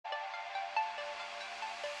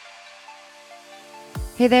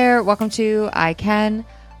Hey there, welcome to I Can,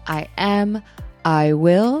 I Am, I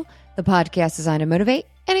Will, the podcast designed to motivate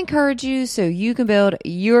and encourage you so you can build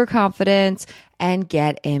your confidence and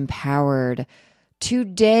get empowered.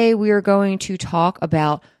 Today, we are going to talk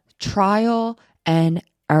about trial and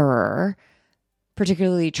error,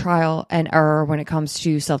 particularly trial and error when it comes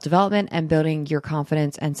to self-development and building your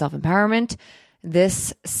confidence and self-empowerment.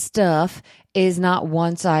 This stuff is not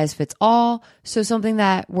one size fits all, so something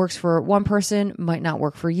that works for one person might not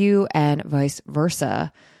work for you and vice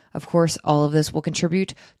versa. Of course, all of this will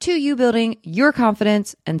contribute to you building your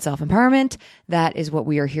confidence and self-empowerment. That is what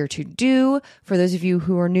we are here to do. For those of you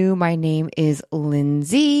who are new, my name is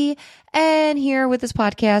Lindsay, and here with this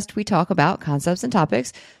podcast, we talk about concepts and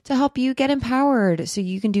topics to help you get empowered so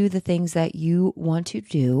you can do the things that you want to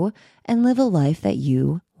do and live a life that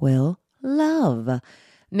you will love.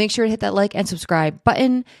 Make sure to hit that like and subscribe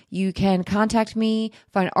button. You can contact me,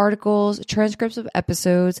 find articles, transcripts of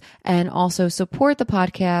episodes, and also support the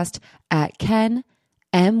podcast at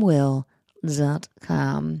kenmwill.com.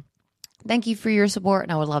 Thank you for your support,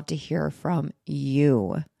 and I would love to hear from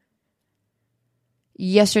you.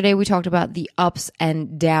 Yesterday, we talked about the ups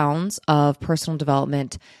and downs of personal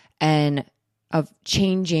development and of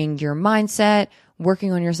changing your mindset,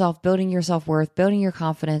 working on yourself, building your self-worth, building your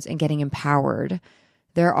confidence, and getting empowered.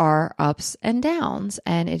 There are ups and downs,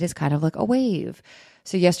 and it is kind of like a wave.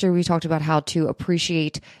 So yesterday we talked about how to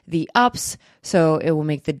appreciate the ups, so it will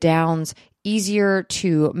make the downs easier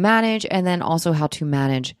to manage, and then also how to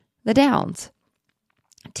manage the downs.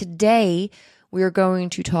 Today, we are going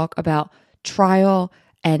to talk about trial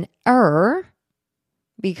and error,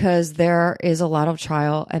 because there is a lot of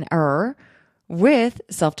trial and error with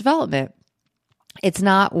self-development. It's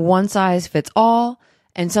not one size fits all,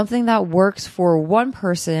 and something that works for one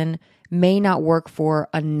person may not work for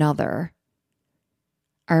another.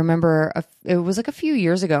 I remember it was like a few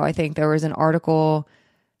years ago, I think there was an article,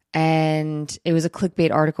 and it was a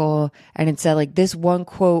clickbait article, and it said like this one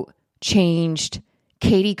quote changed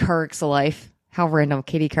Katie Couric's life. How random,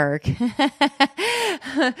 Katie Couric.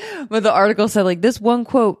 But the article said like this one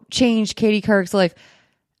quote changed Katie Couric's life.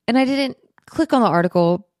 And I didn't click on the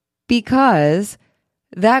article because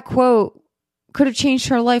that quote could have changed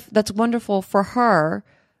her life. That's wonderful for her,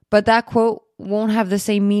 but that quote won't have the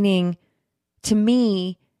same meaning to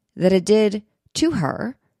me that it did to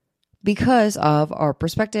her because of our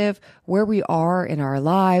perspective, where we are in our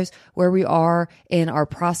lives, where we are in our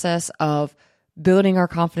process of building our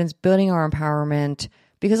confidence, building our empowerment,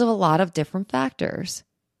 because of a lot of different factors.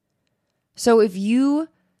 So if you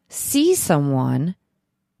see someone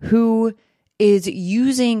who is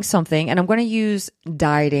using something, and I'm going to use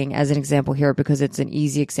dieting as an example here because it's an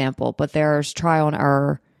easy example, but there's trial and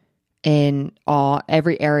error in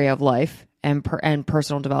every area of life and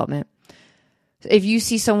personal development. If you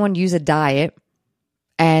see someone use a diet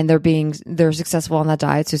and they're successful on that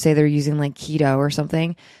diet, so say they're using like keto or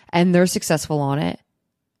something, and they're successful on it,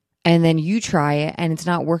 and then you try it and it's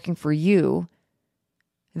not working for you,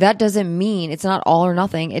 that doesn't mean it's not all or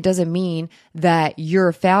nothing. It doesn't mean that you're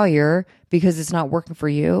a failure because it's not working for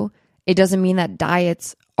you. It doesn't mean that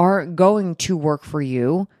diets aren't going to work for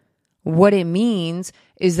you. What it means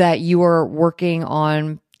is that you are working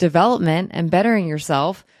on development and bettering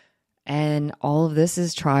yourself, and all of this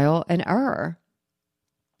is trial and error.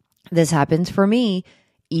 This happens for me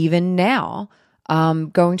even now.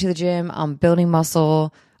 Going to the gym, I'm building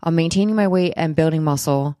muscle, I'm maintaining my weight and building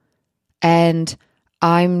muscle, and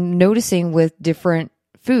I'm noticing with different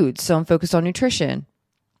foods, so I'm focused on nutrition.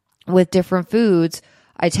 With different foods,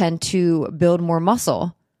 I tend to build more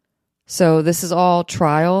muscle. So this is all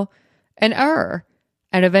trial and error.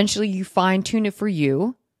 And eventually you fine tune it for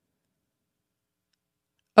you.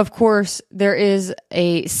 Of course, there is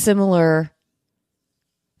a similar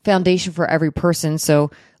foundation for every person. So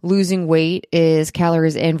losing weight is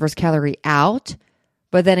calories in versus calorie out.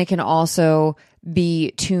 But then it can also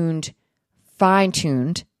be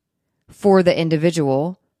fine-tuned for the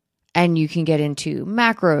individual, and you can get into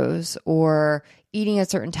macros or eating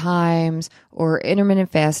at certain times or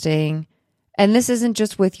intermittent fasting. And this isn't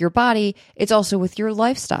just with your body, it's also with your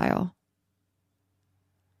lifestyle.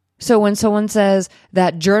 So when someone says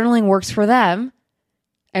that journaling works for them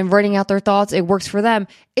and writing out their thoughts, it works for them,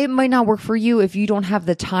 it might not work for you if you don't have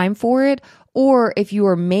the time for it, or if you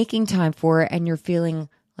are making time for it and you're feeling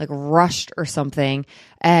like rushed or something,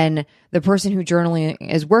 and the person who journaling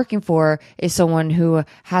is working for is someone who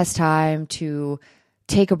has time to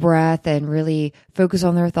take a breath and really focus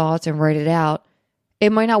on their thoughts and write it out.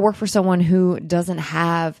 It might not work for someone who doesn't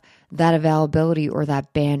have that availability or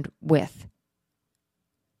that bandwidth.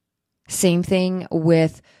 Same thing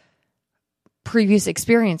with previous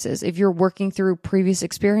experiences. If you're working through previous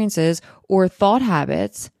experiences or thought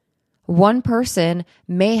habits, one person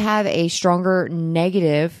may have a stronger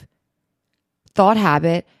negative thought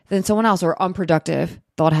habit than someone else, or unproductive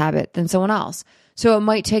thought habit than someone else. So it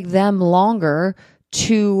might take them longer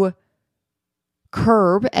to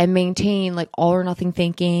curb and maintain like all or nothing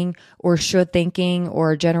thinking or should thinking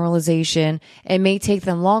or generalization. It may take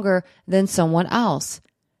them longer than someone else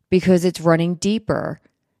because it's running deeper.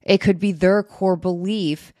 It could be their core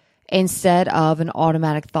belief instead of an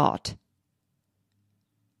automatic thought.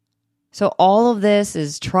 So all of this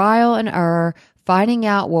is trial and error, finding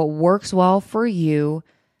out what works well for you,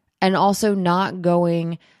 and also not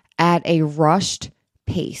going at a rushed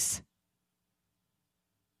pace.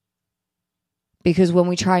 Because when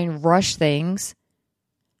we try and rush things,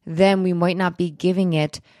 then we might not be giving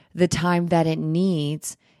it the time that it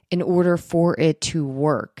needs in order for it to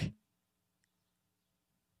work.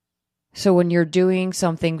 So when you're doing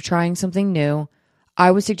something, trying something new,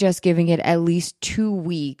 I would suggest giving it at least 2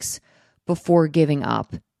 weeks before giving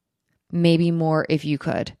up. Maybe more if you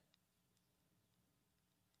could.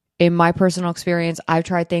 In my personal experience, I've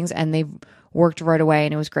tried things and they've worked right away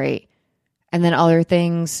and it was great. And then other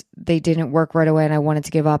things, they didn't work right away and I wanted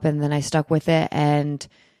to give up, and then I stuck with it and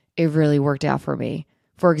it really worked out for me.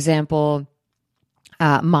 For example,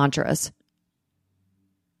 mantras.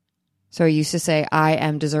 So I used to say, I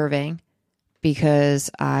am deserving,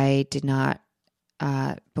 because I did not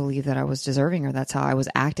believe that I was deserving, or that's how I was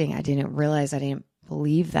acting. I didn't realize I didn't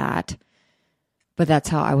believe that, but that's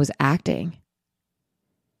how I was acting.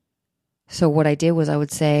 So what I did was I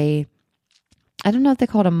would say, I don't know if they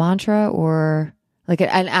call it a mantra or like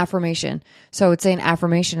an affirmation. So I would say an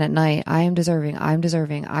affirmation at night. I am deserving. I'm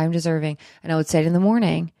deserving. I'm deserving. And I would say it in the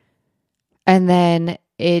morning. And then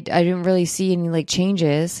I didn't really see any like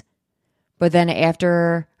changes. But then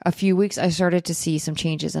after a few weeks, I started to see some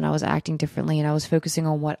changes and I was acting differently and I was focusing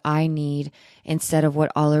on what I need instead of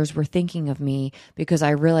what others were thinking of me, because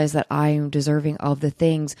I realized that I am deserving of the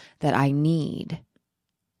things that I need.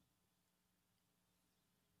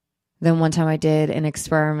 Then one time I did an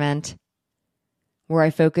experiment where I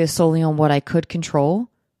focused solely on what I could control.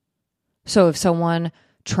 So if someone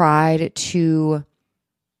tried to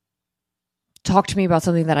talk to me about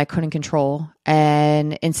something that I couldn't control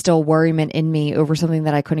and instill worriment in me over something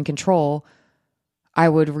that I couldn't control, I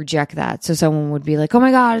would reject that. So someone would be like, oh my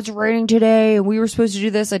God, it's raining today and we were supposed to do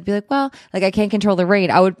this. I'd be like, well, like I can't control the rain.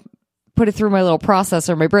 I would put it through my little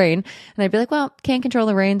processor, my brain, and I'd be like, well, can't control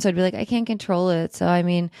the rain. So I'd be like, I can't control it. So I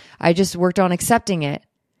mean, I just worked on accepting it.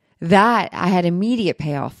 That I had immediate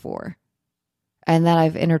payoff for. And that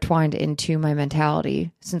I've intertwined into my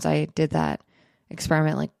mentality since I did that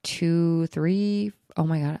experiment like 2, 3, oh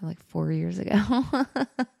my God, like 4 years ago.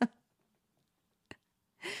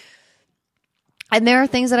 And there are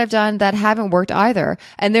things that I've done that haven't worked either.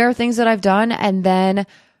 And there are things that I've done and then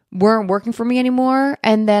weren't working for me anymore.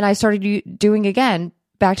 And then I started doing again,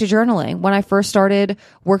 back to journaling. When I first started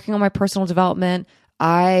working on my personal development,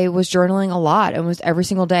 I was journaling a lot, almost every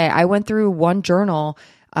single day. I went through one journal,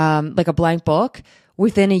 like a blank book,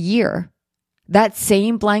 within a year. That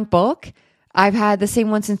same blank book, I've had the same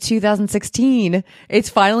one since 2016. It's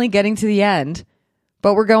finally getting to the end,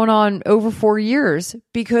 but we're going on over 4 years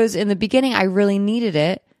because in the beginning I really needed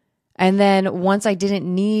it. And then once I didn't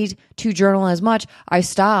need to journal as much, I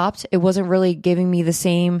stopped. It wasn't really giving me the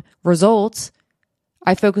same results.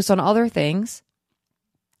 I focused on other things.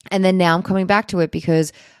 And then now I'm coming back to it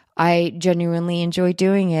because I genuinely enjoy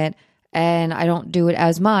doing it and I don't do it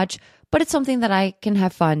as much, but it's something that I can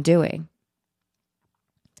have fun doing.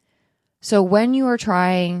 So when you are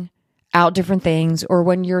trying out different things, or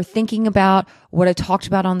when you're thinking about what I talked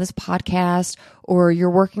about on this podcast, or you're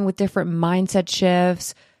working with different mindset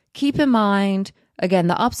shifts, keep in mind, again,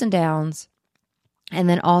 the ups and downs, and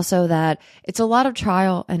then also that it's a lot of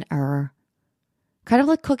trial and error. Kind of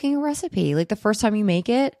like cooking a recipe. Like the first time you make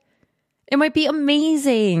it, it might be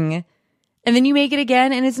amazing. And then you make it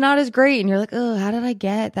again and it's not as great. And you're like, oh, how did I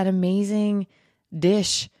get that amazing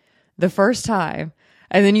dish the first time?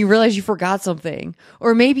 And then you realize you forgot something.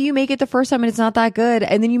 Or maybe you make it the first time and it's not that good.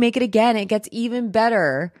 And then you make it again. It gets even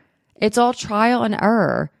better. It's all trial and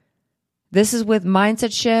error. This is with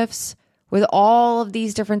mindset shifts, with all of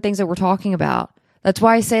these different things that we're talking about. That's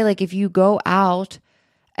why I say, like, if you go out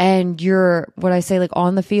and you're, what I say, like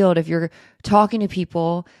on the field, if you're talking to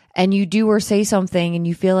people and you do or say something and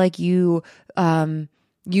you feel like you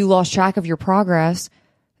lost track of your progress,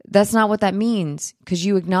 that's not what that means, because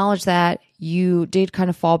you acknowledge that you did kind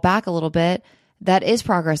of fall back a little bit. That is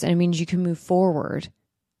progress, and it means you can move forward.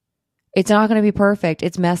 It's not going to be perfect.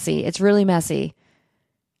 It's messy. It's really messy.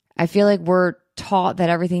 I feel like we're taught that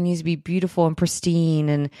everything needs to be beautiful and pristine.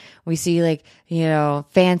 And we see like,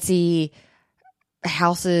 fancy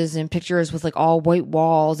houses and pictures with like all white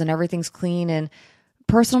walls and everything's clean. And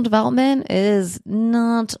personal development is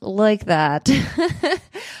not like that.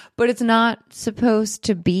 But it's not supposed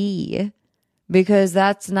to be, because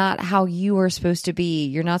that's not how you are supposed to be.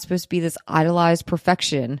 You're not supposed to be this idolized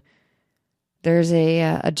perfection. There's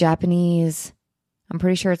a Japanese, I'm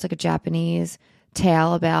pretty sure it's like a Japanese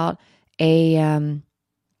tale about or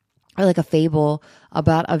like a fable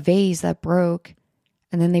about a vase that broke,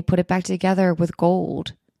 and then they put it back together with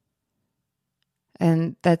gold.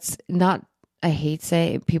 And that's not, I hate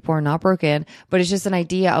saying people are not broken, but it's just an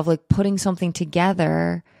idea of like putting something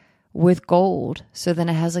together with gold. So then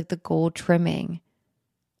it has like the gold trimming.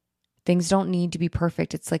 Things don't need to be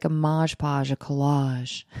perfect. It's like a Mod Podge, a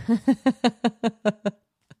collage.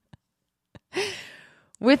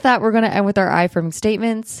 With that, we're going to end with our I-affirming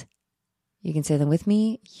statements. You can say them with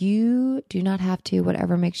me. You do not have to.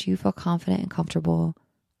 Whatever makes you feel confident and comfortable.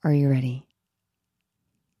 Are you ready?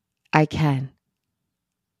 I can.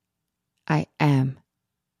 I am.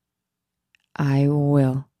 I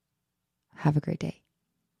will. Have a great day.